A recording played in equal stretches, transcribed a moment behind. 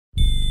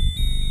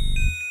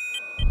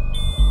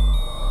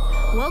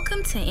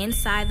Welcome to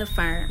Inside the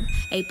Firm,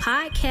 a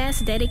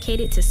podcast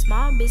dedicated to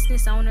small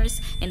business owners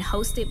and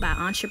hosted by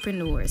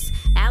entrepreneurs,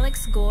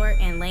 Alex Gore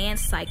and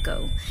Lance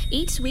Psycho.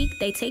 Each week,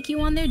 they take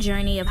you on their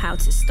journey of how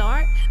to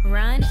start,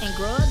 run, and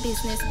grow a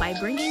business by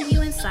bringing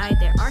you inside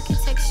their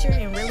architecture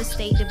and real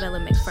estate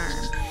development firm.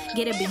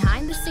 Get a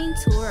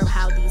behind-the-scenes tour of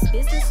how these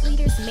business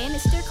leaders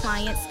manage their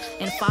clients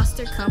and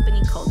foster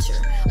company culture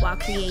while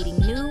creating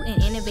new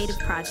and innovative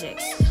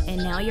projects. And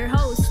now your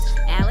hosts,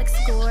 Alex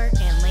Gore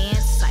and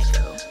Lance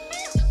Psycho.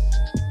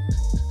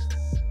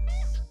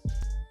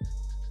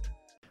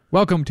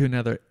 Welcome to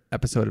another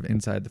episode of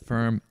Inside the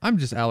Firm. I'm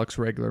just Alex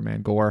Regular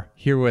Man Gore,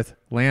 here with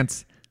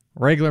Lance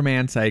Regular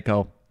Man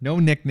Psycho. No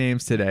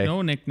nicknames today.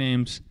 No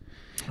nicknames.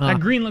 That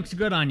green looks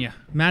good on you.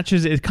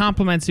 Matches, it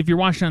complements, if you're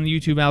watching on the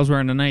YouTube, Al's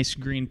wearing a nice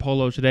green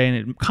polo today,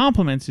 and it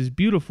complements his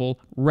beautiful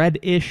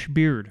red-ish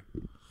beard.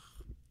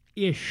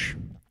 Ish.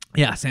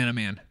 Yeah, Santa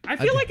Man. I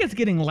feel like it's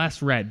getting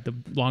less red the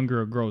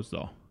longer it grows,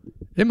 though.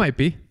 It might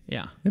be.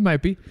 Yeah. It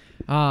might be.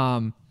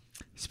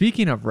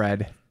 Speaking of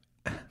red,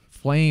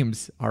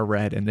 flames are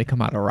red, and they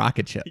come out of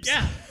rocket ships.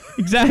 Yeah,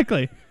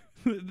 exactly.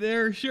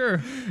 They're sure.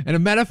 And a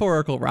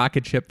metaphorical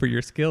rocket ship for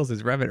your skills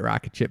is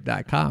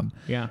RevitRocketShip.com.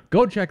 Yeah.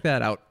 Go check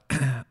that out.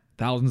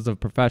 Thousands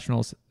of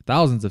professionals,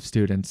 thousands of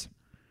students,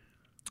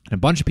 and a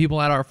bunch of people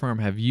at our firm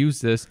have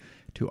used this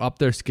to up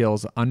their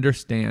skills,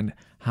 understand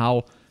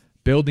how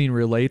building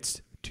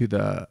relates to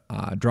the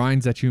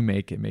drawings that you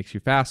make. It makes you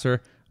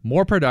faster,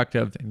 more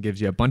productive, and gives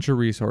you a bunch of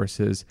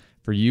resources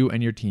for you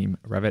and your team.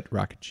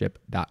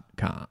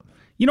 RevitRocketShip.com.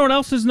 You know what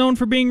else is known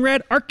for being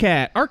red?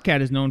 ArcCat.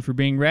 ArcCat is known for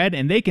being red,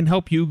 and they can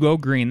help you go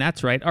green.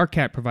 That's right.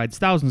 ArcCat provides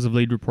thousands of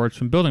lead reports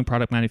from building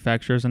product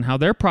manufacturers on how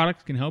their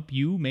products can help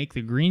you make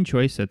the green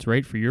choice that's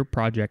right for your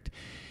project.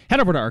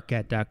 Head over to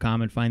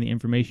arccat.com and find the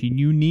information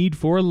you need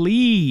for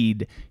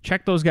lead.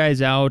 Check those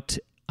guys out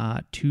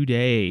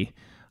today.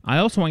 I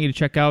also want you to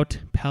check out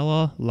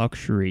Pella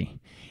Luxury.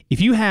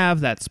 If you have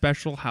that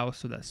special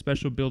house or that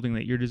special building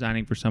that you're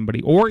designing for somebody,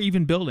 or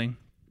even building,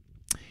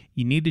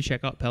 you need to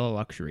check out Pella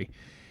Luxury.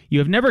 You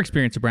have never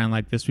experienced a brand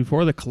like this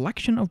before. The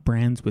collection of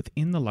brands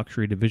within the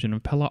luxury division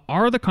of Pella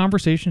are the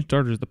conversation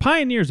starters, the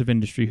pioneers of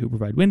industry who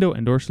provide window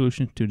and door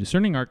solutions to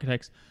discerning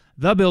architects,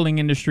 the building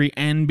industry,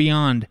 and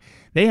beyond.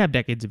 They have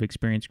decades of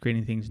experience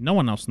creating things no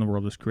one else in the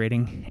world is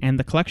creating, and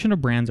the collection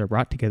of brands are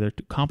brought together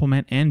to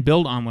complement and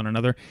build on one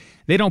another.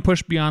 They don't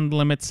push beyond the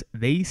limits,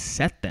 they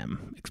set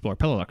them. Explore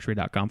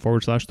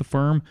PellaLuxury.com/the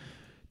firm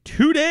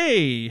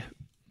today.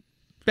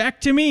 Back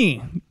to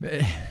me.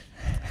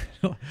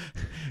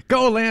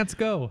 Go, Lance,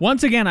 go.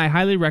 Once again, I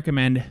highly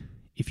recommend,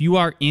 if you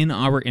are in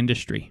our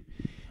industry,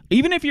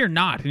 even if you're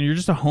not and you're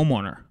just a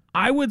homeowner,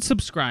 I would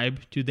subscribe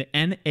to the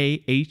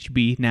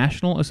NAHB,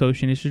 National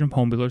Association of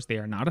Home Builders. They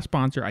are not a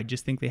sponsor. I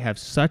just think they have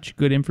such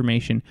good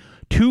information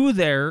to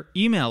their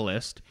email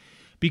list,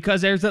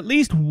 because there's at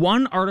least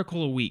one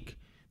article a week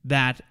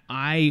that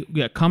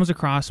comes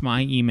across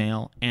my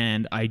email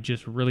and I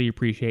just really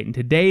appreciate. And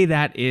today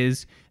that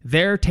is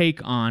their take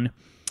on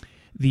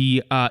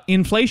the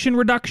Inflation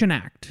Reduction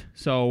Act.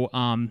 So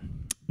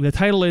the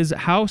title is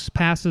House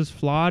Passes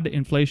Flawed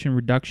Inflation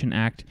Reduction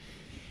Act.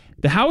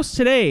 The House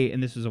today,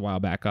 and this was a while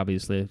back,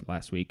 obviously,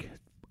 last week,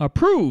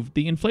 approved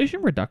the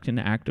Inflation Reduction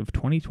Act of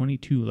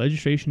 2022,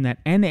 legislation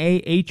that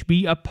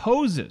NAHB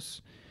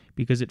opposes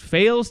because it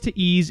fails to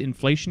ease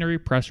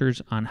inflationary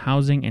pressures on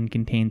housing and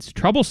contains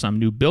troublesome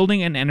new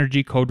building and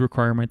energy code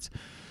requirements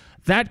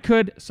that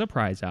could,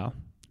 surprise Al,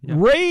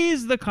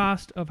 raise the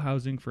cost of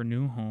housing for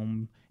new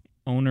home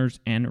owners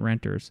and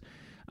renters.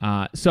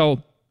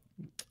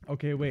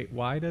 Okay, wait.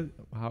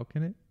 How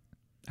can it?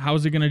 How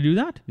is it going to do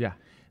that? Yeah.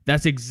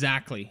 That's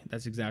exactly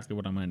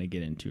what I'm going to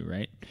get into,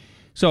 right?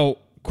 So,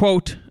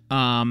 quote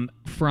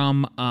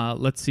from,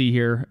 let's see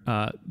here,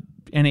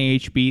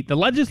 NAHB, the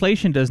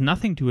legislation does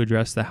nothing to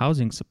address the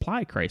housing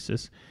supply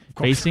crisis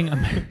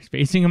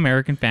facing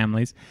American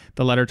families,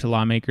 the letter to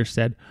lawmakers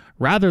said.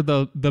 Rather,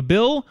 the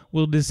bill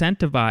will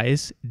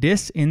disincentivize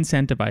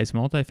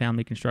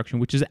multifamily construction,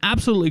 which is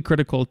absolutely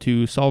critical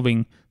to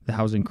solving the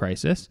housing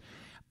crisis,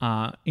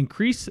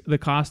 increase the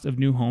cost of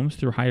new homes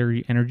through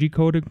higher energy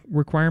code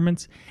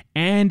requirements,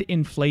 and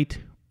inflate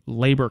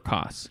labor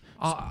costs.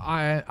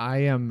 I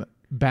am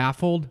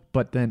baffled,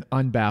 but then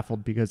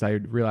unbaffled, because I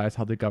realize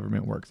how the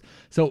government works.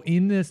 So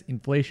in this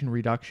Inflation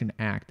Reduction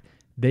Act,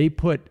 they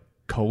put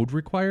code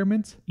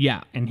requirements.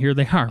 Yeah, and here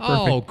they are.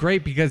 Perfect. Oh,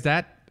 great, because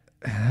that.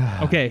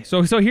 Okay,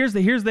 so here's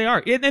they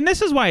are, and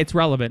this is why it's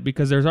relevant,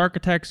 because there's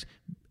architects.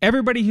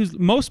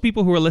 Most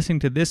people who are listening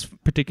to this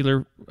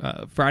particular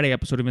Friday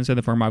episode of Inside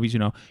the Firm,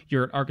 obviously,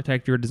 you're an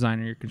architect, you're a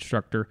designer, you're a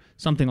constructor,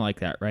 something like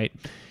that, right?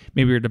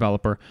 Maybe you're a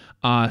developer.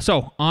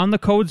 So on the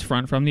codes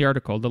front from the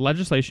article, the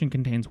legislation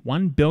contains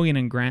 $1 billion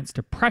in grants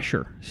to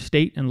pressure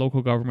state and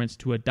local governments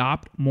to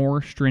adopt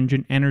more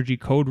stringent energy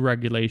code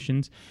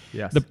regulations.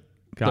 Yes.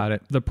 Got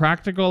it. The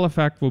practical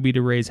effect will be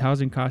to raise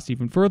housing costs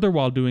even further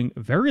while doing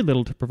very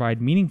little to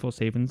provide meaningful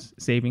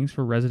savings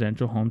for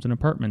residential homes and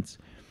apartments.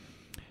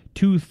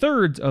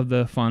 2/3 of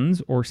the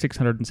funds, or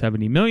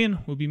 $670 million,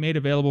 will be made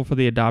available for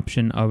the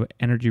adoption of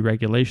energy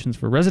regulations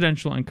for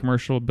residential and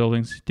commercial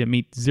buildings to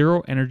meet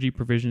zero energy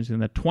provisions in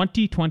the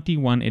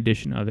 2021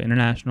 edition of the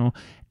International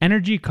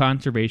Energy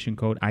Conservation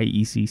Code,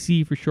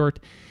 IECC for short.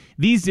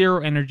 These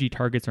zero energy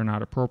targets are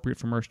not appropriate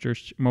for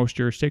most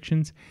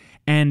jurisdictions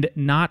and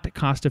not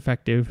cost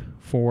effective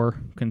for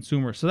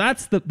consumers. So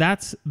that's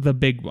the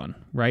big one,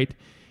 right?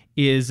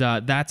 Is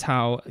that's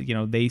how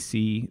they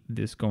see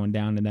this going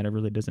down, and that it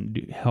really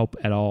doesn't help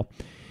at all.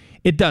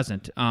 It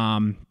doesn't,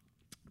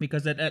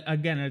 because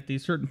again at a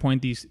certain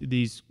point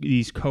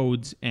these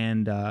codes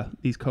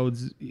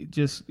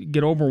just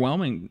get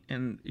overwhelming,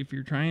 and if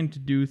you're trying to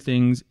do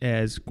things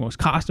as most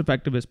cost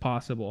effective as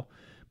possible,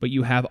 but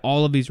you have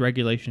all of these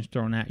regulations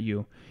thrown at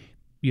you,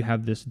 you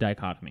have this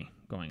dichotomy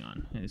going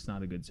on, and it's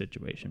not a good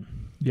situation.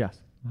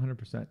 Yes,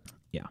 100%.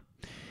 Yeah.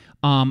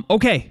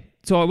 Okay.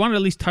 So I wanted to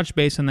at least touch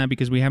base on that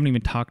because we haven't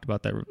even talked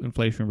about that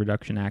Inflation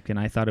Reduction Act, and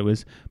I thought it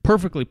was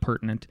perfectly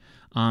pertinent.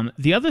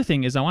 The other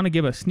thing is I want to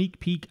give a sneak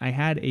peek. I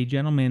had a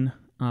gentleman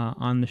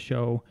on the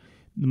show,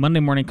 the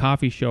Monday Morning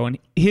Coffee Show, and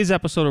his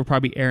episode will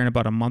probably air in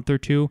about a month or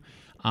two.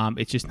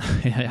 It's just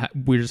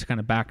we're just kind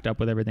of backed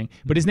up with everything.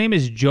 But his name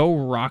is Joe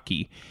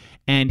Rocky,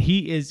 and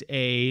he is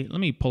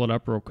let me pull it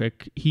up real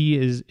quick. He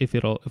is, if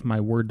my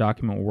Word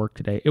document will work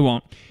today, it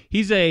won't.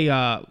 He's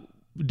a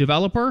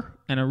developer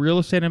and a real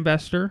estate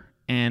investor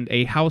and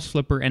a house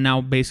flipper, and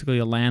now basically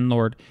a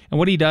landlord. And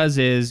what he does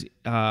is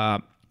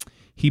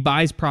he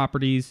buys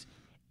properties,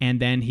 and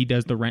then he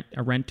does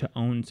a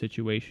rent-to-own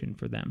situation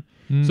for them.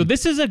 So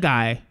this is a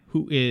guy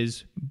who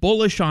is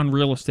bullish on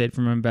real estate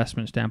from an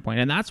investment standpoint,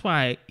 and that's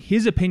why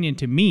his opinion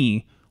to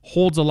me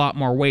holds a lot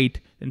more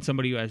weight than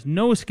somebody who has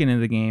no skin in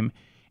the game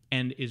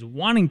and is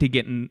wanting to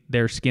get in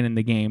their skin in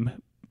the game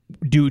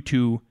due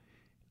to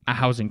a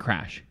housing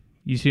crash.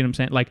 You see what I'm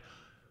saying? Like,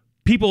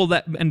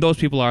 those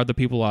people are the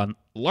people on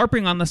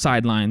LARPing on the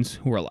sidelines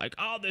who are like,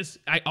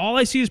 all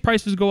I see is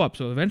prices go up.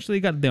 So eventually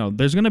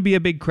there's going to be a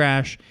big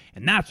crash,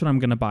 and that's when I'm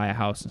going to buy a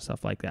house and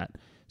stuff like that.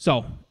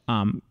 So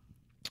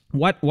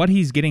what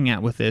he's getting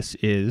at with this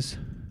is,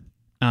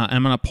 and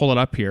I'm going to pull it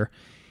up here.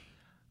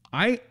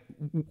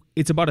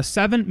 It's about a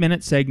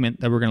 7-minute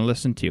segment that we're going to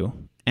listen to,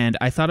 and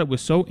I thought it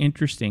was so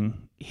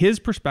interesting. His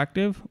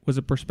perspective was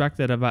a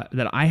perspective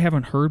that I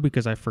haven't heard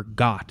because I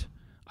forgot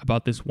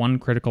about this one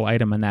critical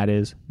item, and that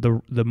is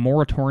the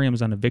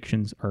moratoriums on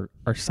evictions are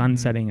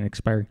sunsetting and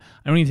expiring.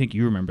 I don't even think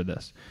you remember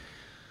this.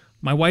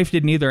 My wife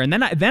didn't either. And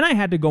then I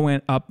had to go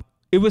up.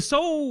 It was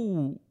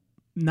so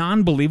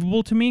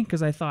non-believable to me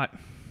because I thought,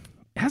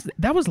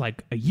 that was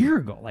like a year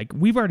ago. Like,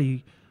 we've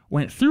already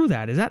went through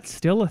that. Is that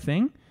still a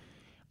thing?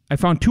 I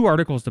found 2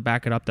 articles to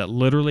back it up that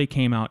literally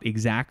came out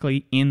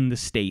exactly in the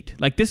state.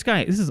 Like, this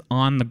is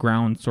on the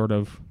ground sort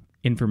of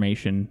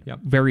information. Yep.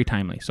 Very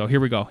timely. So here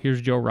we go.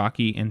 Here's Joe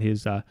Rocky and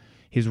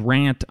his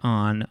rant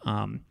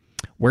on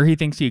where he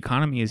thinks the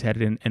economy is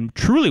headed and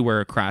truly where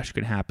a crash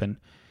could happen.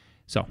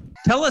 So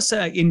tell us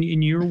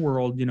in your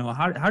world,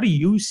 how do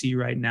you see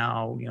right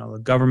now, the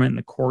government and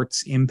the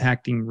courts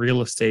impacting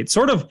real estate,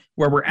 sort of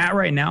where we're at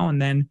right now?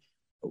 And then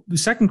the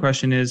second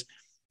question is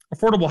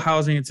affordable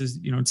housing. It's this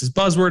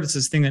buzzword. It's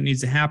this thing that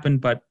needs to happen.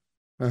 But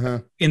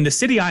in the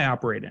city I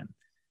operate in,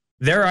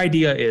 their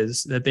idea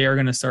is that they are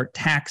going to start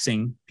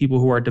taxing people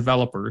who are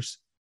developers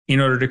in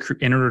order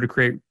to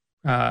create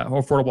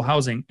affordable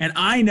housing. And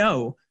I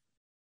know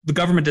the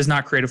government does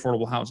not create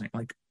affordable housing.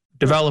 Like,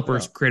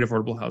 developers create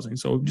affordable housing.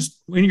 So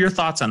just your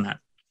thoughts on that.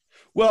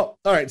 Well,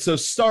 all right. So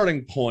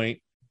starting point,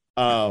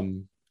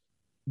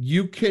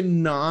 you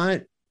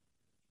cannot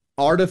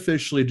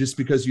artificially, just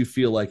because you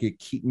feel like it,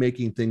 keep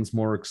making things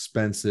more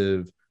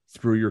expensive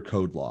through your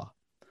code law.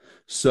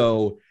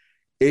 So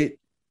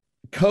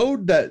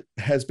code that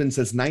has been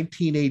since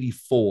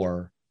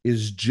 1984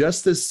 is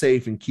just as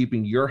safe in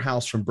keeping your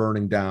house from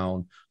burning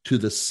down to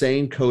the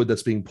same code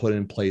that's being put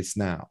in place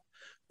now.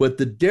 But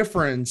the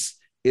difference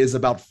is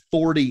about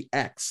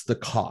 40x the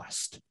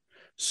cost.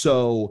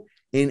 So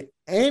in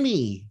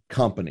any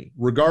company,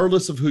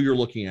 regardless of who you're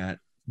looking at,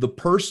 the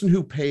person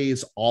who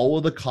pays all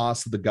of the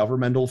costs of the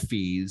governmental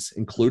fees,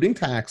 including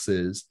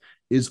taxes,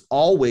 is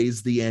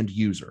always the end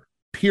user,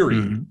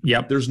 period.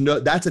 Yep.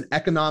 That's an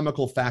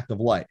economical fact of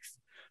life.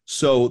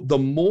 So the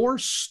more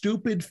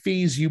stupid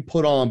fees you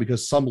put on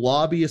because some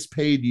lobbyist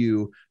paid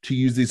you to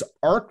use these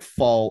arc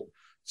fault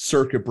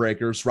circuit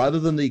breakers rather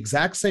than the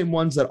exact same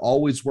ones that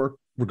always work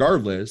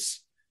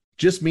regardless,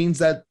 just means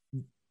that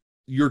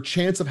your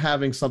chance of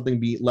having something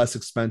be less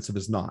expensive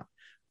is not.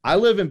 I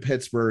live in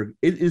Pittsburgh.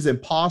 It is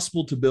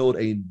impossible to build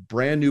a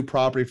brand new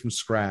property from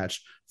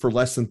scratch for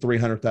less than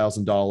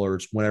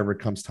 $300,000 whenever it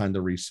comes time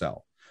to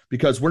resell.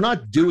 Because we're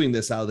not doing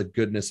this out of the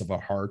goodness of our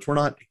hearts. We're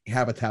not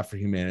Habitat for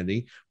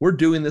Humanity. We're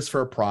doing this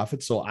for a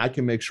profit so I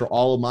can make sure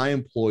all of my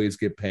employees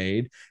get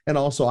paid and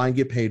also I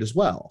get paid as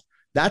well.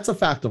 That's a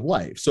fact of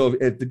life. So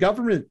if the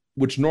government,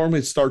 which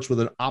normally starts with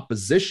an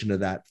opposition to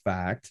that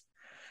fact,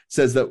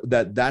 says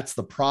that's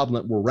the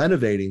problem, that we're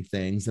renovating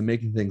things and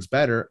making things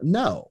better,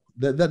 no,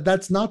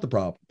 that's not the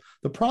problem.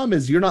 The problem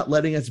is you're not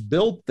letting us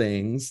build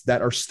things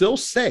that are still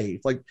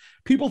safe. Like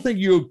people think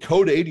you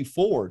code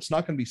 84, it's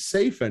not going to be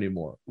safe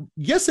anymore.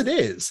 Yes, it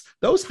is.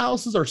 Those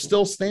houses are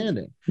still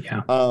standing.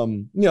 Yeah.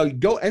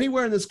 Go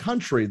anywhere in this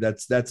country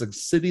that's a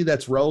city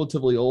that's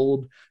relatively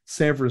old,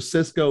 San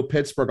Francisco,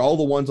 Pittsburgh, all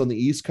the ones on the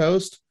East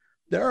Coast.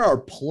 There are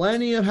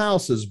plenty of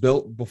houses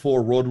built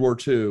before World War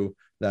II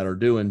that are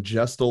doing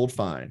just old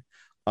fine.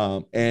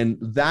 And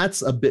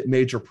that's a bit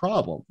major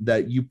problem,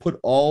 that you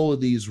put all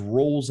of these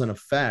rules in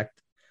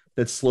effect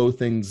that slow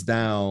things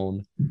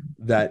down,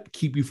 that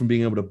keep you from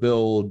being able to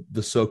build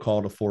the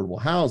so-called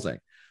affordable housing.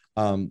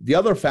 The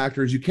other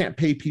factor is you can't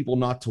pay people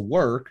not to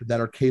work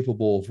that are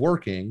capable of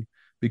working,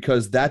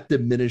 because that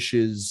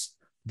diminishes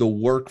the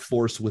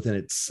workforce within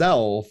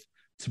itself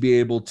to be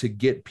able to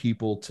get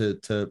people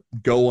to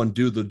go and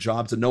do the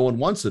jobs that no one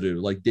wants to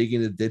do, like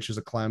digging the ditches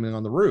or climbing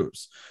on the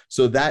roofs.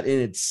 So that in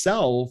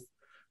itself,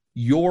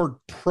 your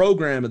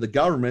program of the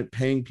government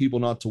paying people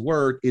not to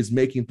work is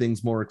making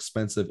things more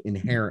expensive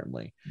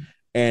inherently.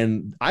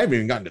 And I haven't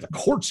even gotten to the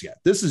courts yet.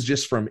 This is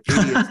just from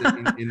idiots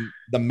in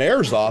the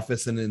mayor's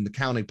office and in the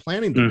county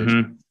planning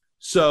division. Mm-hmm.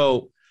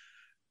 So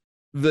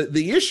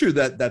the issue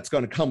that's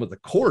going to come with the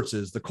courts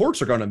is the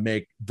courts are going to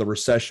make the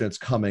recession that's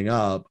coming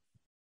up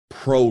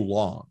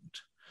prolonged.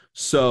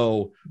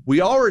 So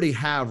we already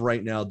have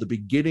right now the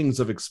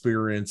beginnings of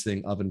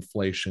experiencing of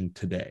inflation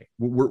today.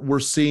 We're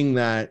seeing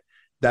that.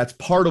 That's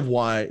part of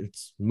why,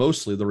 it's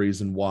mostly the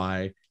reason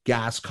why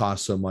gas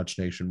costs so much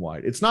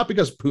nationwide. It's not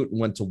because Putin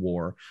went to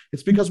war.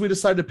 It's because we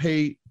decided to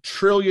pay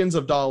trillions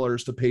of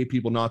dollars to pay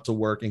people not to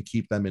work and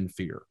keep them in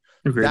fear.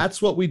 Agreed.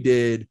 That's what we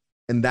did.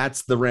 And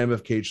that's the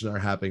ramifications that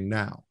are happening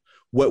now.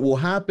 What will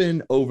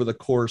happen over the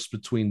course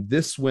between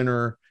this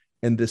winter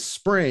and this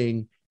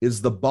spring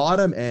is the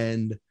bottom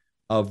end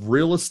of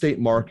real estate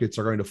markets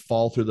are going to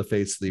fall through the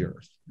face of the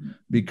earth,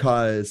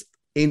 because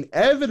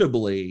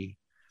inevitably,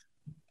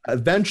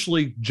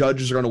 eventually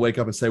judges are going to wake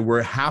up and say,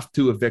 we have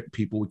to evict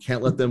people. We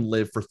can't let them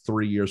live for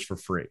 3 years for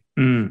free.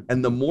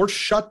 And the more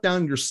shut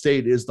down your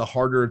state is, the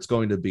harder it's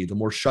going to be. The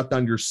more shut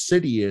down your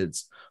city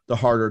is, the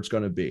harder it's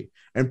going to be.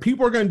 And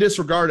people are going to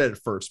disregard it at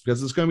first,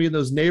 because it's going to be in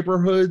those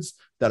neighborhoods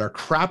that are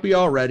crappy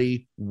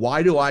already.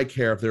 Why do I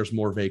care if there's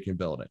more vacant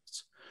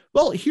buildings?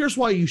 Well, here's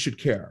why you should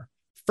care.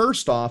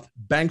 First off,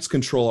 banks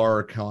control our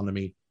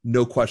economy,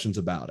 no questions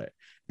about it.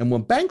 And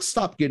when banks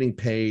stop getting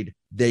paid,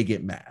 they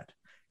get mad.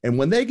 And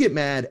when they get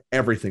mad,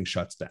 everything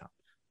shuts down.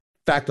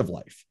 Fact of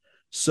life.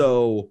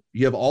 So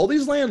you have all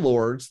these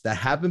landlords that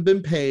haven't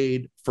been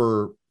paid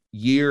for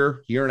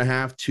year and a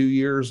half, 2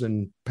 years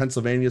in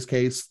Pennsylvania's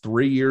case,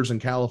 3 years in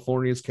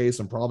California's case,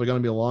 and probably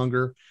going to be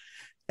longer.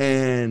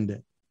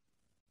 And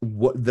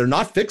they're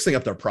not fixing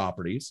up their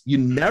properties. You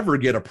never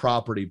get a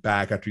property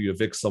back after you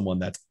evict someone.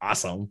 That's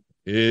awesome.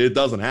 It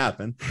doesn't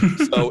happen.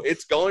 So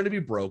it's going to be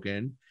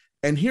broken.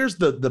 And here's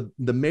the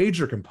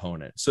major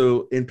component.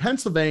 So in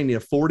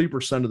Pennsylvania,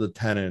 40% of the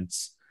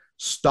tenants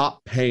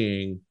stopped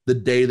paying the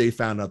day they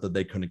found out that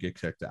they couldn't get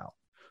kicked out.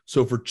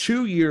 So for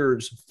 2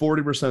 years,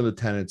 40% of the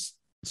tenants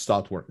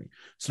stopped working.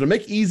 So to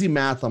make easy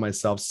math on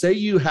myself, say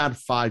you had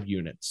 5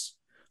 units,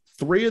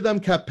 3 of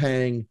them kept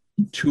paying,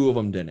 2 of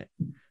them didn't.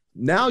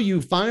 Now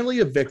you finally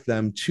evict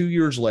them 2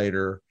 years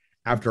later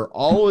after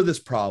all of this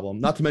problem,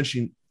 not to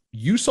mention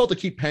you still have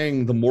to keep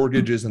paying the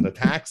mortgages and the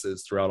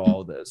taxes throughout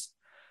all of this.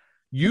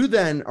 You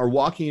then are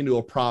walking into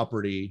a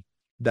property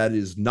that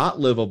is not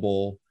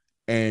livable,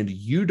 and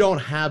you don't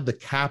have the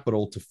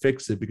capital to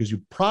fix it because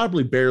you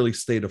probably barely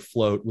stayed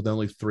afloat with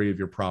only 3 of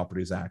your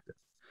properties active.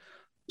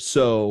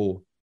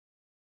 So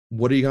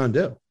what are you going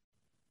to do?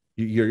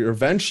 You're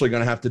eventually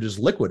going to have to just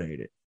liquidate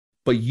it.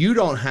 But you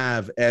don't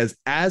have, as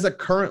a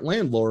current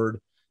landlord,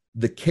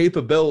 the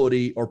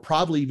capability or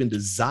probably even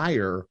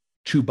desire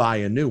to buy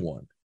a new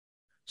one.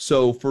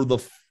 So for the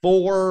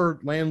 4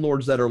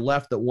 landlords that are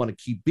left that want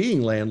to keep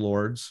being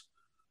landlords,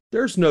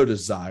 there's no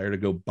desire to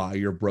go buy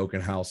your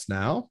broken house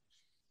now.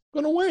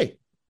 I'm going to wait.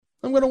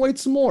 I'm going to wait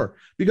some more,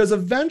 because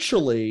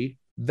eventually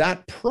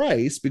that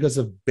price, because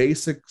of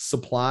basic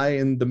supply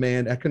and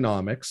demand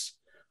economics,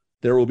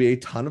 there will be a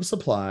ton of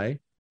supply,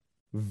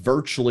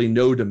 virtually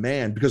no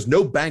demand, because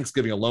no bank's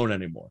giving a loan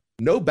anymore.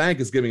 No bank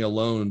is giving a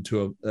loan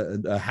to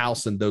a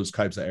house in those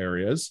types of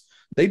areas.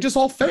 They just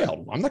all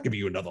failed. I'm not giving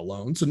you another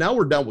loan. So now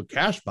we're down with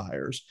cash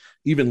buyers,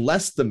 even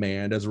less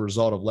demand as a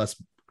result of less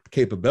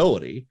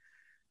capability.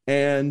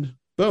 And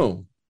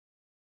boom.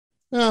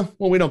 Well,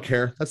 we don't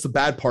care. That's the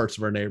bad parts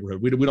of our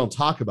neighborhood. We don't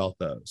talk about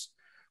those.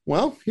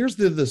 Well, here's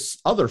this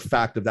other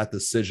fact of that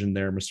decision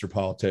there, Mr.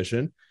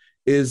 Politician,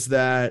 is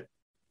that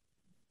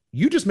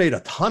you just made a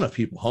ton of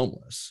people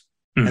homeless,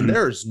 and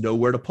there's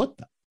nowhere to put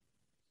them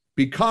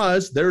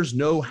because there's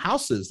no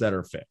houses that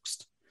are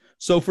fixed.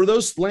 So for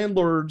those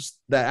landlords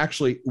that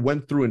actually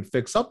went through and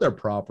fixed up their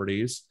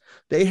properties,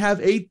 they have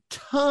a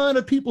ton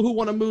of people who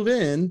want to move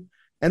in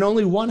and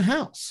only one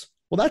house.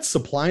 Well, that's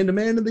supply and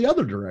demand in the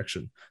other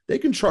direction. They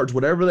can charge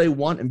whatever they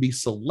want and be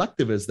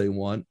selective as they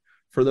want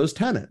for those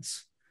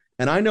tenants.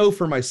 And I know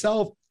for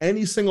myself,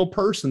 any single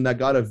person that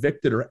got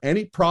evicted or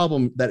any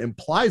problem that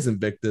implies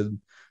evicted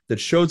that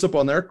shows up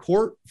on their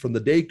court from the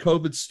day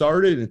COVID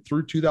started and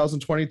through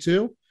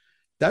 2022,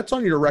 that's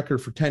on your record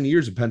for 10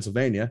 years in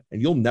Pennsylvania,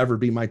 and you'll never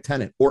be my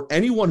tenant. Or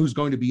anyone who's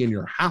going to be in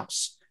your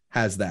house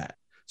has that.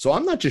 So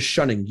I'm not just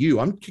shunning you.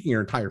 I'm kicking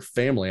your entire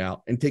family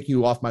out and taking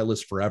you off my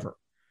list forever,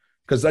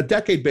 because a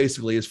decade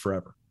basically is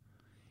forever.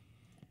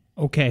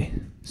 Okay.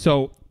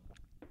 So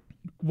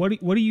what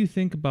do you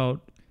think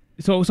about...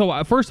 So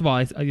first of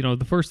all,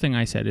 the first thing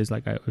I said is,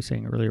 like I was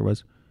saying earlier,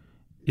 was,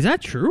 is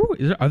that true?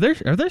 Are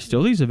there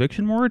still these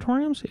eviction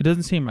moratoriums? It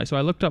doesn't seem like. So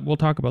I looked up. We'll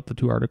talk about the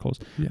two articles.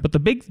 Yeah. But the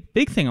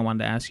big thing I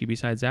wanted to ask you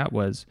besides that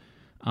was,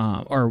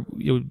 or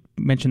you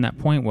mentioned that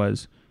point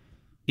was,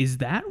 is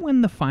that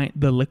when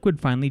the liquid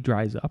finally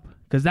dries up?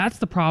 Because that's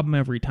the problem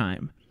every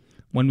time.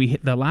 When we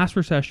hit the last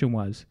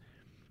recession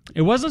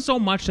it wasn't so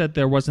much that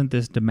there wasn't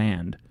this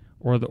demand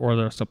or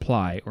the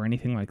supply or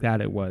anything like that.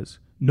 It was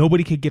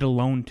nobody could get a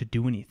loan to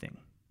do anything.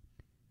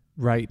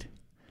 Right.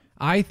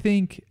 I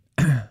think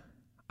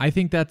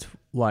that's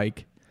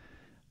like,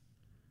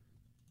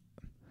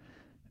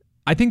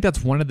 I think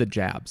that's one of the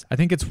jabs. I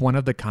think it's one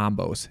of the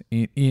combos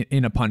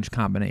in a punch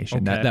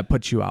combination that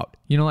puts you out.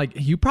 You know, like,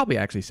 you probably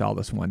actually saw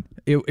this one.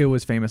 It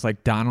was famous.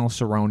 Like, Donald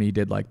Cerrone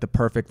did like the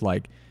perfect,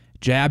 like,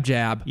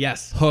 jab,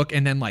 yes, hook,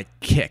 and then like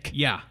kick.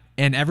 Yeah.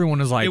 And everyone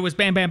was like, it was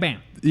bam, bam,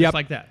 bam. Yep. Just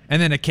like that.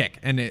 And then a kick,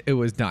 and it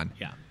was done.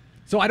 Yeah.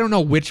 So I don't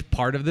know which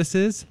part of this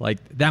is. Like,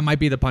 that might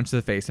be the punch to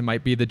the face. It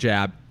might be the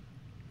jab.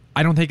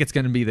 I don't think it's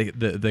going to be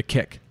the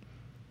kick.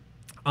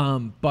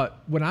 But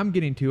what I'm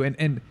getting to,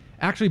 and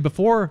actually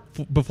before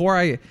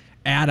I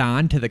add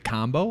on to the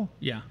combo,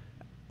 yeah,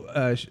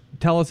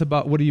 tell us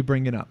about, what are you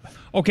bringing up?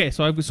 Okay,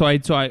 so I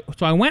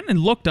went and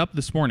looked up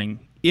this morning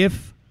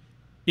if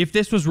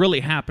this was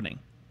really happening,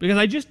 because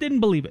I just didn't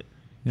believe it.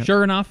 Yep.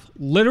 Sure enough,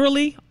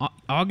 literally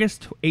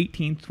August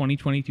 18th,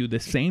 2022, the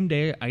same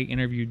day I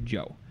interviewed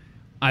Joe,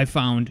 I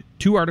found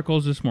two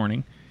articles this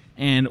morning,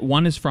 and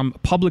one is from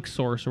Public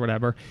Source or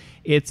whatever.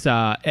 It's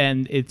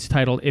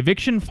titled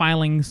 "Eviction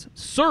Filings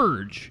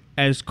Surge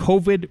as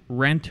COVID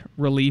Rent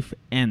Relief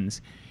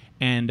Ends,"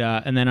 and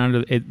then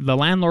under it, the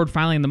landlord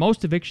filing the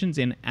most evictions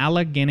in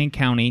Allegheny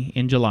County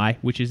in July,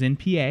 which is in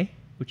PA,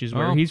 which is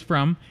where he's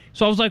from.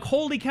 So I was like,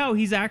 holy cow,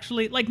 he's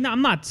actually, like, no,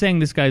 I'm not saying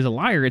this guy's a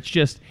liar.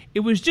 It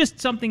was just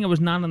something that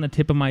was not on the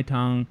tip of my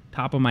tongue,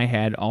 top of my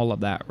head, all of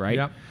that, right?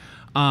 Yep.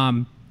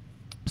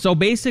 So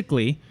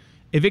basically,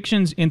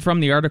 from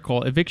the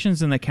article,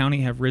 evictions in the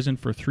county have risen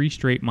for 3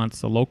 straight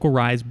months. The local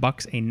rise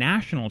bucks a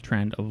national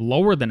trend of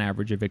lower than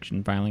average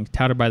eviction filings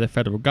touted by the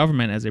federal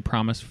government as a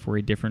promise for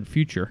a different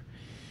future.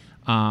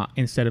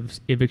 Instead of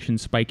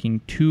evictions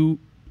spiking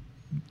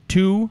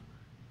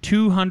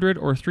 200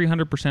 or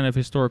 300% of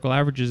historical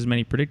averages, as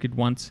many predicted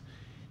once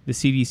the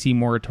CDC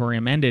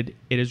moratorium ended,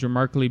 it has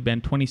remarkably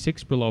been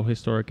 26 below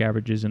historic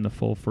averages in the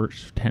full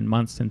first 10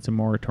 months since the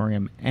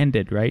moratorium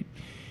ended, right?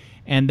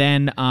 And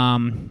then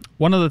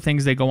one of the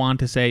things they go on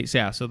to say,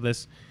 so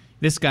this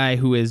guy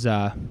who is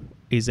a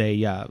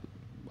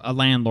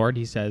landlord,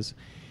 he says,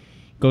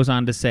 goes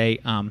on to say,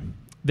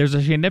 there's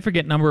a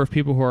significant number of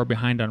people who are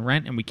behind on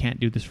rent, and we can't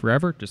do this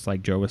forever, just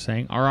like Joe was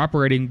saying. Our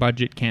operating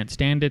budget can't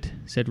stand it,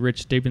 said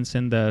Rich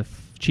Stevenson, the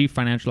chief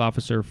financial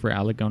officer for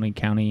Allegheny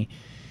County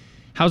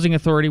Housing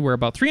Authority, where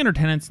about 300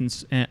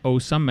 tenants owe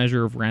some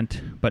measure of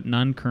rent, but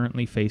none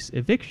currently face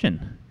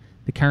eviction.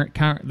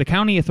 The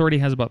county authority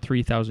has about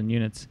 3,000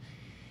 units.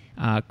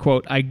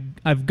 Quote,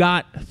 I've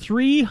got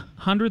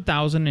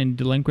 300,000 in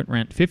delinquent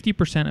rent.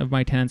 50% of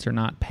my tenants are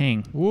not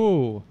paying.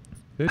 Whoa.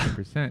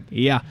 50%.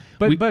 Yeah.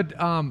 But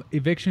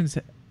evictions,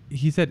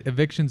 he said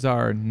evictions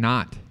are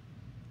not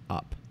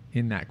up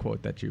in that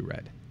quote that you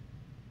read.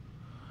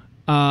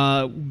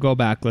 Go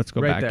back. Let's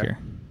go right back there. here.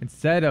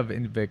 Instead of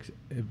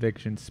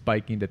evictions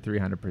spiking to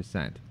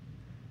 300%,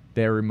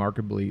 they're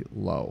remarkably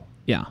low.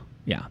 Yeah.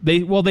 Yeah.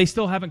 They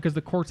still haven't, because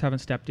the courts haven't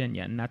stepped in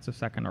yet, and that's the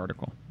second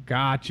article.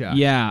 Gotcha.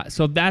 Yeah.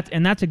 So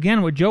that's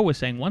again what Joe was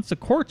saying. Once the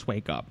courts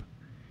wake up.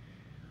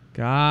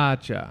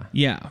 Gotcha.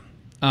 Yeah.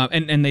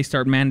 And they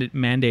start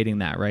mandating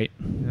that, right?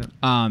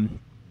 Yeah.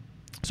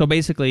 So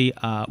basically,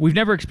 we've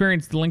never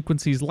experienced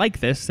delinquencies like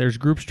this. There's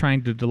groups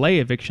trying to delay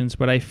evictions,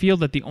 but I feel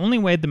that the only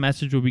way the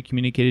message will be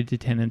communicated to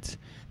tenants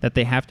that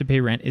they have to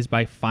pay rent is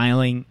by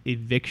filing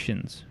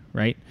evictions,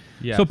 right?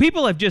 Yeah. So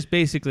people have just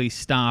basically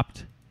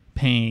stopped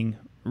paying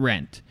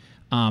rent,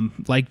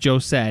 like Joe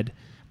said,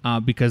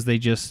 because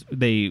that's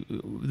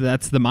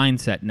the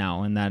mindset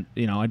now, and that,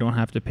 I don't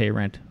have to pay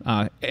rent.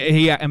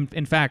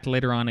 In fact,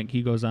 later on,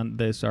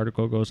 this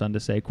article goes on to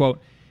say,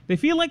 quote, they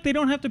feel like they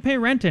don't have to pay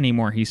rent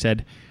anymore, he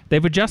said.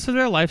 They've adjusted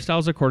their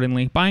lifestyles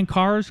accordingly, buying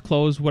cars,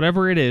 clothes,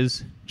 whatever it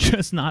is,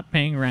 just not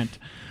paying rent.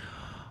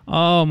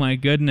 Oh my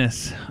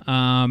goodness.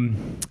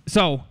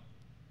 So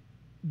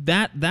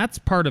that's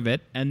part of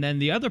it. And then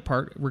the other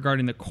part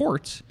regarding the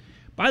courts,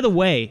 by the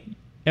way,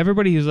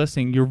 everybody who's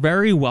listening, you're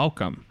very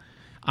welcome.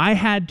 I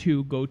had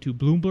to go to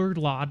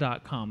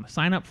BloombergLaw.com,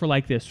 sign up for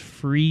like this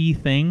free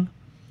thing.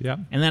 Yeah.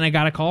 And then I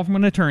got a call from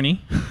an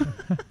attorney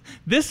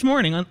this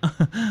morning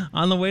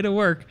on the way to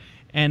work.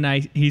 And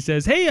he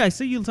says, hey, I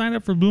see you signed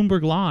up for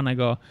Bloomberg Law. And I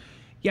go,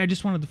 yeah, I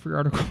just wanted the free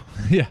article.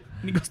 Yeah.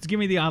 And he goes, give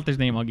me the author's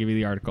name, I'll give you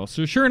the article.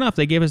 So sure enough,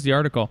 they gave us the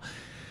article.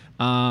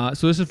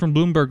 So this is from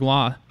Bloomberg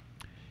Law.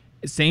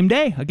 Same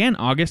day, again,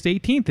 August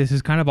 18th. This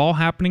is kind of all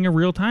happening in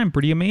real time.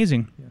 Pretty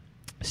amazing. Yeah.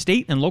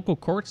 State and local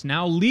courts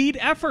now lead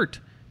effort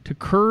to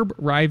curb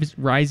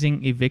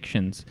rising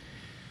evictions.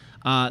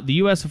 The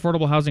U.S.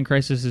 affordable housing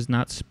crisis has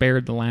not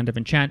spared the land of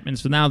enchantment.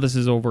 So now this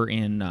is over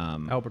in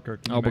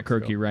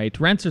Albuquerque, right?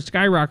 Rents are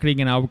skyrocketing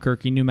in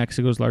Albuquerque, New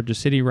Mexico's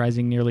largest city,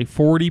 rising nearly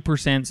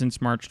 40%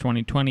 since March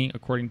 2020,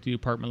 according to the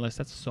apartment list.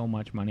 That's so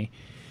much money.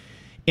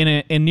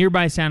 In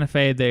nearby Santa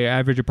Fe, the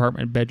average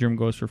apartment bedroom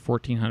goes for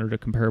 $1,400,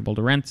 comparable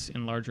to rents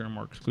in larger and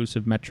more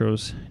exclusive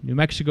metros. New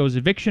Mexico's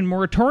eviction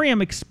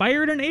moratorium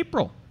expired in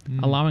April,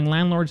 allowing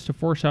landlords to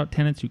force out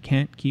tenants who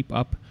can't keep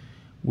up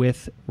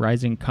with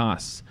rising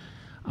costs.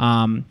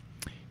 But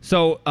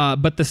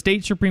the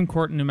state Supreme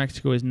Court in New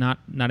Mexico is not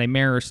a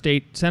mayor or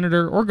state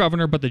senator or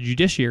governor, but the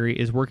judiciary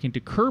is working to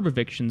curb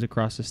evictions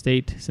across the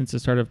state. Since the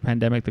start of the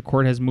pandemic, the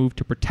court has moved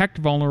to protect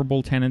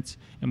vulnerable tenants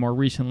and more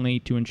recently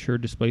to ensure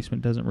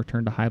displacement doesn't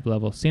return to high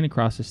levels seen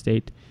across the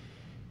state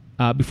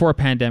before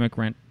pandemic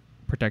rent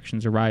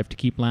protections arrived to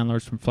keep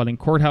landlords from flooding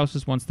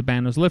courthouses once the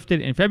ban was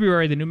lifted. In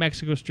February, the New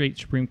Mexico State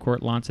Supreme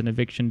Court launched an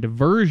eviction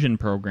diversion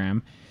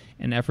program,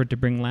 an effort to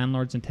bring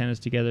landlords and tenants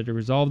together to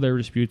resolve their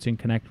disputes and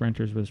connect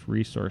renters with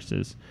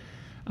resources.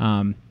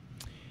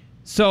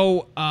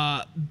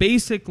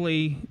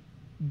 Basically,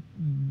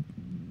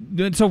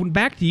 so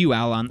back to you,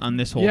 Al, on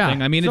this whole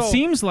thing. I mean, it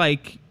seems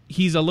like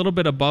he's a little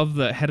bit above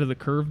the head of the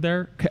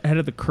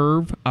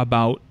curve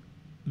about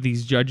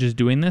these judges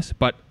doing this,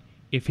 but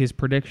if his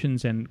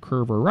predictions and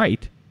curve are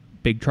right,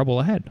 big trouble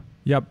ahead.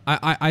 Yep.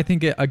 I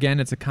think,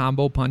 it's a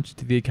combo punch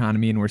to the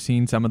economy, and we're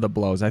seeing some of the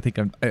blows. I think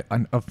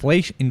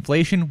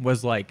inflation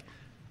was like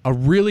a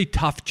really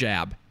tough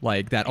jab,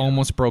 like that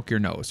almost broke your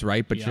nose,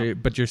 right?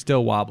 But you're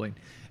still wobbling.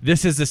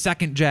 This is the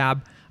second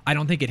jab. I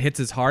don't think it hits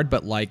as hard,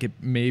 but like it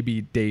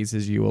maybe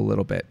dazes you a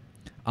little bit.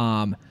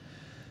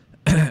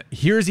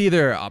 Here's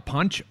either a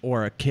punch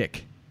or a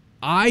kick.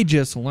 I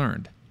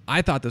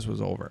thought this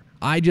was over.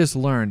 I just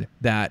learned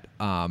that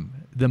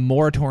the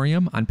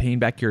moratorium on paying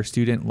back your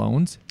student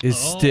loans is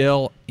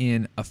still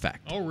in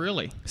effect. Oh,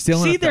 really?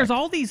 Still in effect. See, there's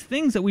all these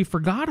things that we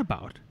forgot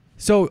about.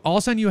 So all of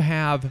a sudden you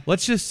have,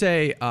 let's just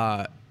say,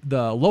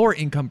 the lower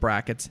income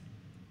brackets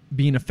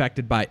being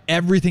affected by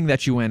everything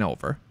that you went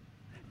over.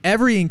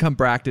 Every income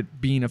bracket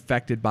being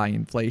affected by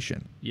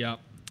inflation. Yep.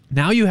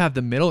 Now you have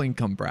the middle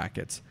income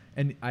brackets.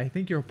 And I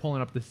think you're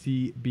pulling up the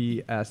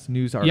CBS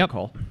News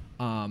article.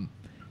 Yep.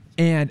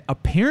 And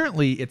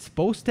apparently it's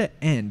supposed to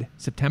end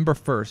September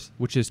 1st,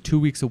 which is 2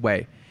 weeks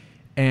away.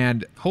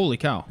 And holy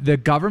cow. The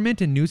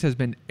government and news has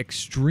been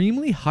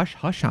extremely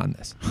hush-hush on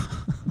this.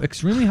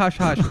 Extremely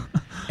hush-hush.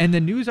 And the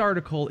news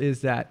article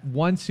is that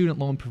one student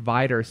loan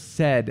provider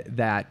said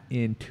that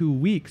in 2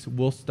 weeks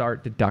we'll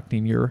start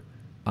deducting your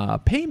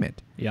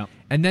payment. Yeah.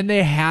 And then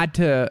they had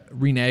to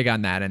renege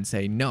on that and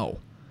say no.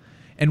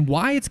 And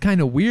why it's kind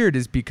of weird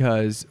is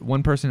because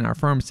one person in our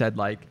firm said,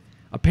 like,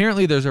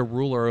 apparently there's a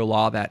rule or a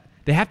law that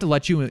they have to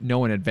let you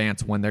know in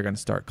advance when they're going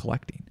to start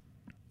collecting.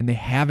 And they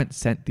haven't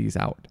sent these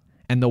out.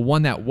 And the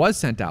one that was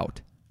sent out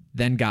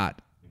then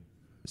got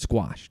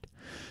squashed.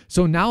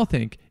 So now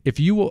think, if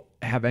you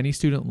have any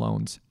student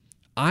loans,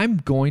 I'm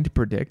going to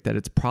predict that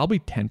it's probably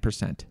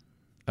 10%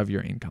 of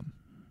your income.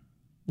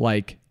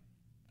 Like,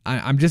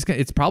 I'm just going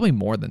to, it's probably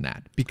more than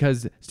that,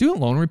 because student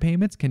loan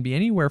repayments can be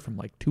anywhere from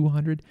like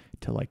 $200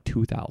 to like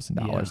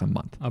 $2,000 a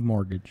month. A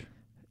mortgage.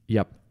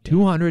 Yep.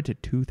 $200 to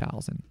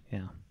 $2,000.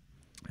 Yeah.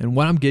 And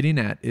what I'm getting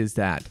at is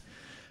that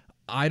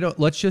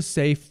let's just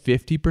say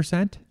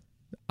 50%,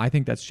 I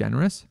think that's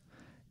generous,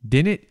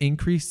 didn't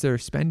increase their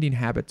spending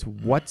habits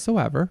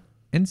whatsoever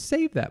and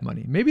save that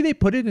money. Maybe they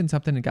put it in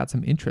something and got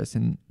some interest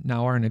and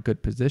now are in a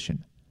good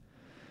position.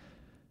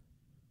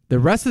 The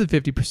rest of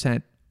the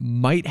 50%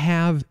 might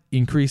have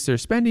increased their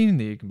spending.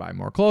 You can buy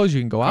more clothes,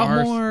 you can go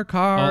out more,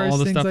 cars, all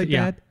the things stuff, like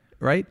that,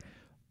 right?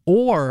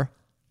 Or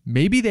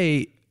maybe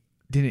they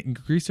didn't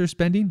increase their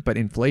spending, but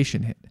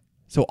inflation hit.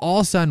 So all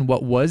of a sudden,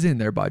 what was in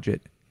their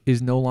budget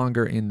is no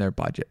longer in their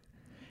budget.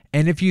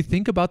 And if you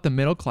think about the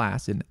middle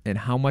class and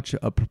how much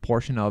a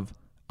proportion of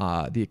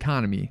the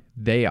economy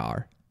they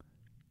are,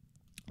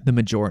 the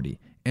majority,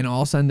 and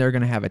all of a sudden they're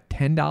going to have a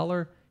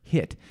 $10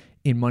 hit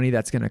in money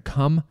that's going to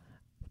come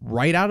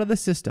right out of the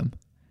system,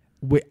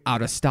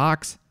 out of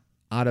stocks,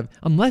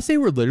 unless they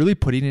were literally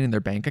putting it in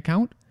their bank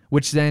account,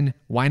 which then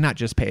why not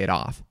just pay it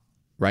off,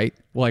 right?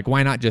 Like,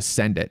 why not just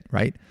send it,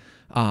 right?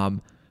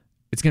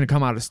 It's going to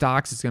come out of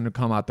stocks. It's going to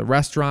come out the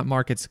restaurant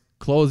markets,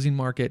 clothing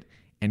market,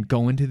 and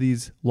go into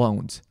these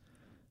loans.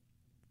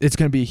 It's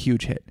going to be a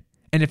huge hit.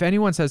 And if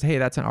anyone says, hey,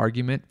 that's an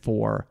argument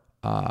for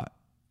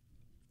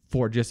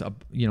just,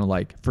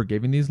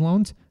 forgiving these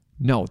loans,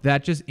 no,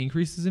 that just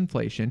increases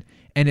inflation.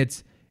 And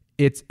it's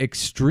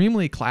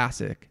extremely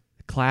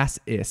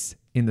classist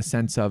in the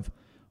sense of,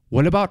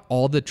 what about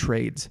all the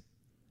trades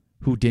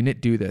who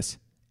didn't do this?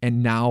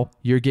 And now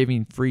you're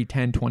giving free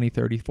 $10,000,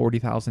 $20,000,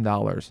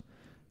 $30,000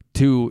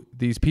 to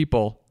these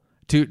people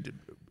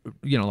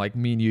like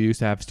me and you used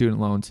to have student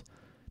loans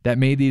that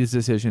made these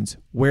decisions,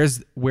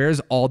 where's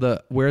all their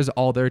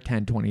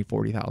 $10,000, $20,000,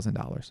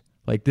 $40,000?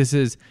 Like this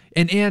is,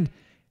 and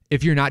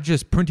if you're not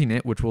just printing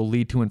it, which will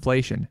lead to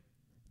inflation,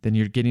 then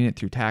you're getting it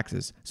through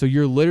taxes. So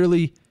you're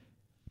literally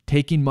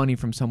taking money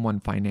from someone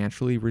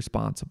financially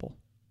responsible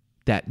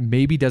that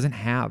maybe doesn't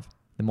have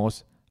the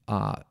most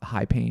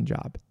high paying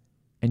job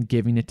and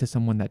giving it to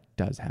someone that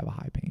does have a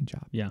high paying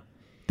job. Yeah.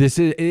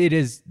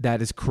 That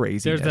is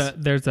crazy.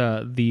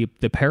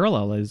 The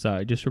parallel is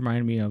just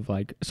reminded me of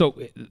like, so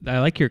I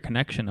like your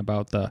connection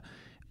about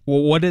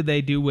what did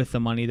they do with the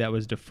money that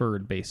was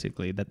deferred,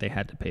 basically, that they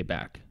had to pay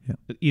back? Yeah.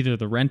 Either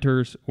the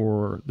renters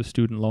or the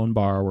student loan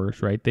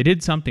borrowers, right? They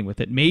did something with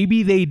it.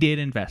 Maybe they did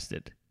invest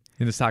it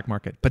in the stock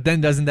market. But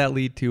then doesn't that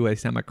lead to a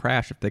semi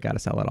crash if they got to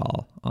sell it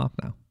all off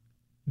now?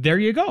 There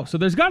you go. So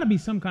there's got to be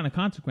some kind of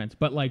consequence.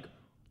 But like,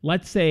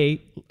 let's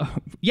say,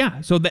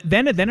 so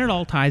then it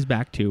all ties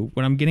back to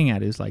what I'm getting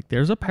at is like,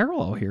 there's a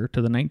parallel here to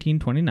the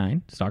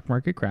 1929 stock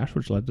market crash,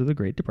 which led to the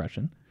Great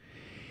Depression.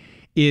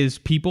 Is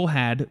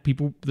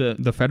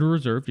the Federal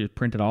Reserve just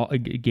printed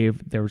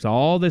there was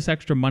all this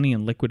extra money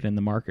and liquid in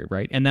the market,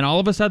 right? And then all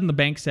of a sudden the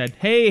bank said,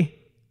 hey,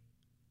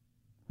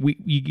 we're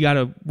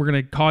going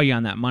to call you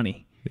on that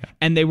money. Yeah.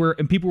 And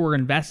people were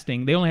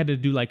investing. They only had to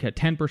do like a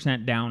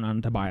 10% down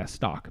on to buy a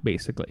stock,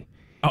 basically.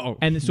 Oh,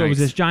 and so It was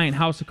this giant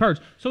house of cards.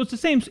 So it's the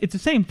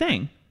same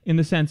thing in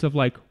the sense of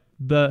like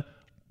the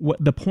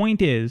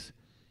point is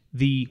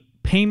the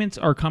payments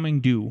are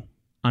coming due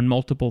on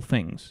multiple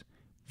things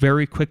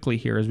very quickly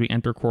here as we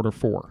enter quarter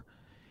 4.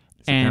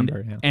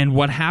 And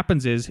what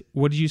happens is,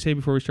 what did you say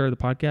before we started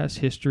the podcast?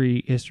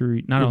 History,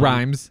 not only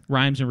rhymes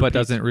and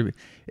repeats. But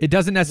it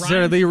doesn't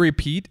necessarily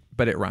repeat,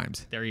 but it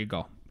rhymes. There you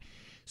go.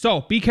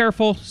 So be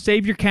careful.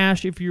 Save your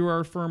cash if you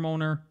are a firm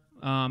owner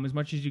as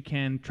much as you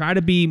can. Try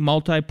to be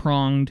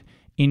multi-pronged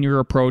in your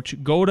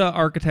approach. Go to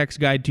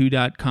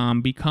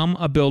architectsguide2.com. Become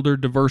a builder.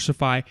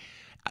 Diversify.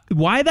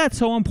 Why that's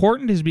so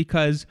important is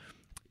because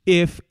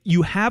if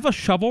you have a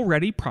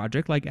shovel-ready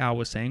project, like Al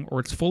was saying, or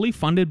it's fully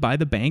funded by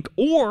the bank,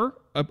 or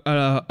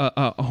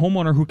a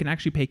homeowner who can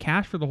actually pay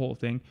cash for the whole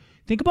thing,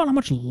 think about how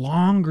much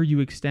longer you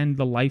extend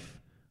the life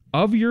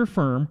of your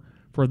firm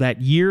for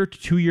that year to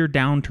 2 year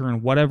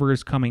downturn, whatever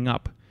is coming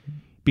up,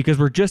 because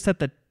we're just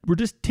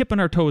tipping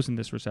our toes in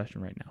this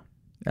recession right now.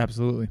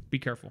 Absolutely. Be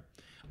careful.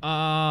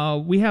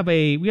 We have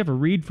a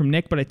read from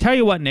Nick, but I tell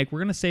you what, Nick,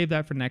 we're gonna save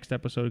that for next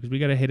episode because we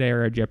got to hit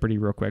Era Jeopardy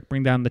real quick.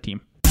 Bring down the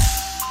team.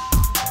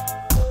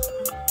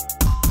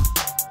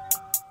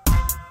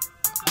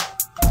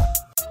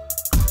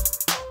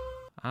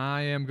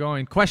 I am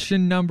going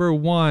question number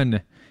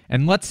 1,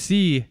 and let's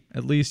see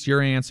at least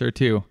your answer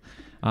too.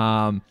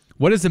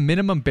 What is the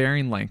minimum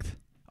bearing length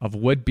of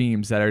wood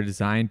beams that are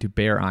designed to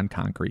bear on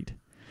concrete?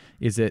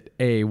 Is it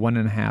A,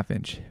 1.5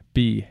 inch,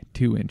 B,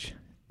 2 inch,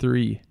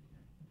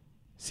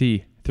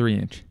 C, 3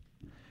 inch,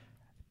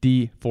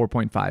 D,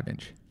 4.5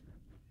 inch?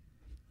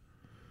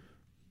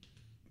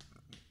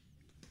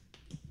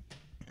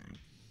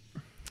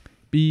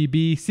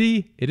 B,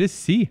 C. It is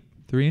C,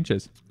 3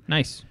 inches.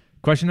 Nice.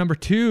 Question number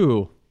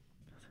 2.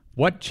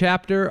 What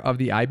chapter of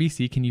the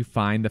IBC can you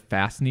find the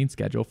fastening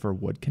schedule for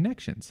wood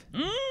connections?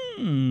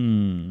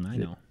 I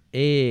know.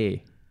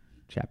 A,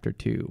 chapter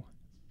 2,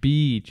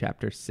 B,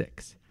 chapter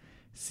 6,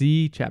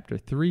 C, chapter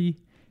 3,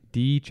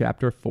 D,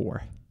 chapter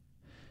 4.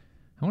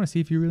 I want to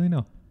see if you really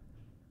know.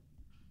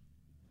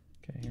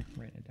 Okay, here,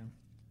 write it down.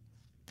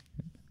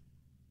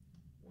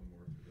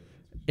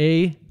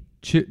 A,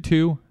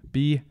 2,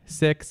 B,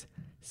 6,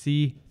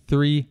 C,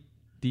 3,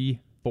 D,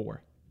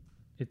 4.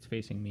 It's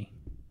facing me.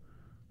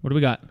 What do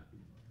we got?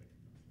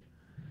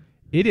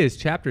 It is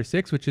chapter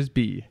 6, which is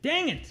B.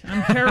 Dang it.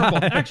 I'm terrible.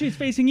 Actually, it's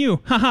facing you.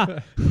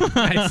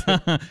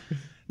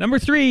 Number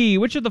 3,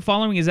 which of the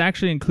following is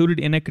actually included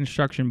in a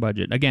construction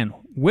budget? Again,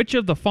 which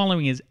of the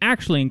following is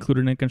actually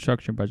included in a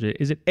construction budget?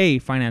 Is it A,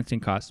 financing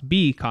costs,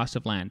 B, cost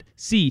of land,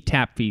 C,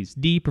 tap fees,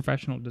 D,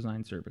 professional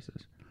design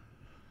services?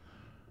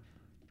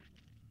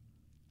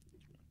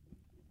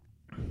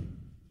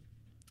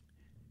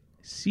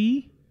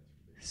 C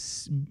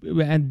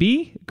and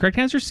B? Correct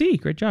answer, C.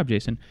 Great job,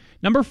 Jason.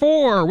 Number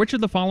 4, which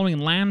of the following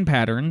land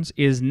patterns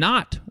is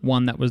not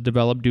one that was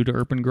developed due to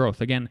urban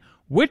growth? Again,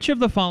 which of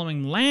the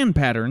following land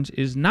patterns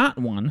is not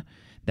one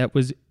that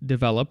was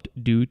developed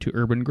due to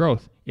urban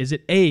growth? Is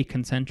it A,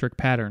 concentric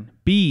pattern,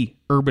 B,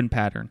 urban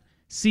pattern,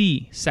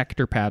 C,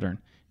 sector pattern,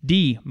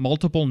 D,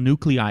 multiple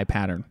nuclei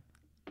pattern?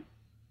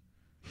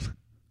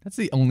 That's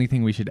the only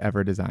thing we should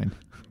ever design.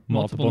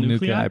 Multiple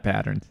nuclei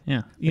patterns.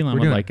 Yeah, Elon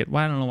would like it.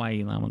 Well, I don't know why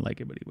Elon would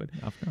like it, but he would.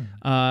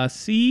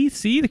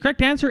 C. The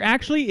correct answer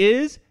actually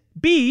is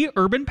B,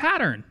 urban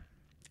pattern.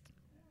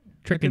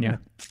 Tricking you.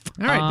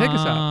 All right, take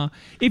us out.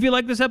 If you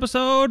like this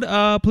episode,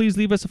 please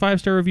leave us a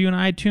 5-star review on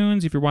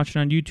iTunes. If you're watching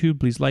on YouTube,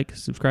 please like,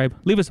 subscribe,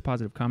 leave us a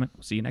positive comment.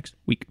 We'll see you next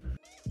week.